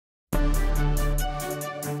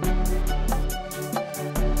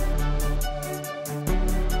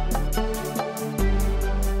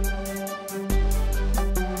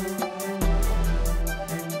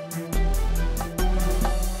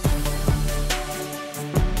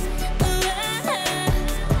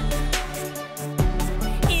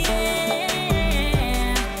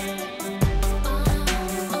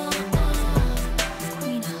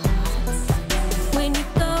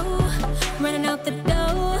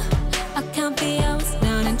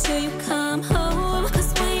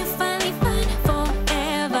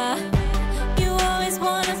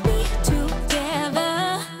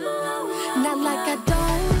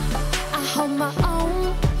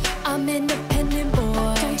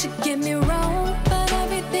you get me wrong, but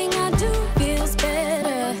everything I do feels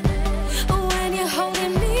better when you're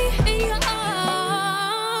holding me in your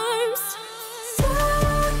arms. So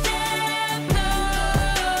damn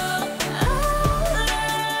cold, oh,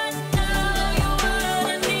 I know you're what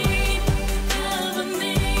I need. Cover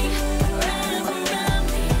me, wrap around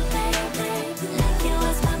me, baby, like it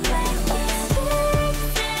was my blanket.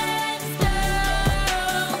 Sticks and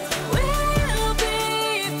stones will be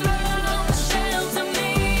thrown, shelter me.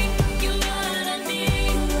 You're what I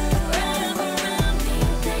need. Wrap around me,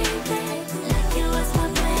 baby, like it was my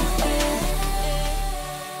blanket.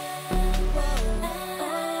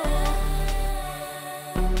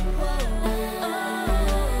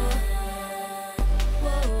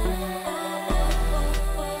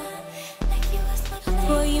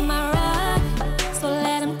 Boy, you my rock, so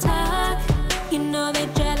let them talk. You know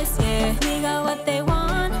they're jealous, yeah. We got what they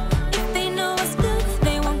want. If they know what's good,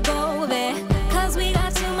 they won't go there. Cause we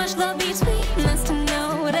got too much love between us to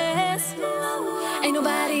notice. Ain't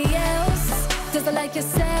nobody else does it like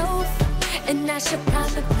yourself, and I should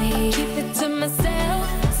probably keep it to myself.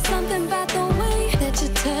 Something about the way that you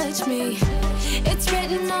touch me, it's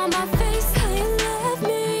written on my face how you love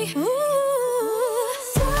me. Ooh.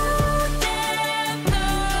 So damn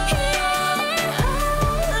cold, yeah.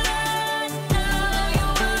 I know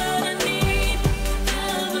you're what I need.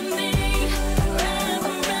 Cover me, wrap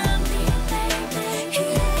around me, baby,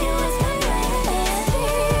 like it was my blanket.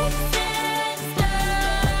 Sticks and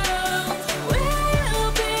stones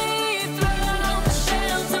will be thrown,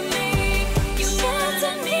 shelter me. You what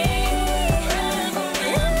I need. Wrap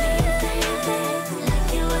around me, baby,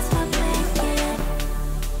 like it was my blanket.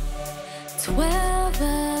 12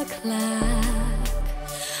 o'clock,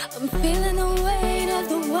 I'm feeling the weight of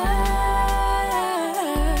the world,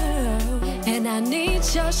 and I need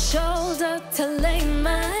your shoulder to lay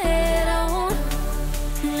my head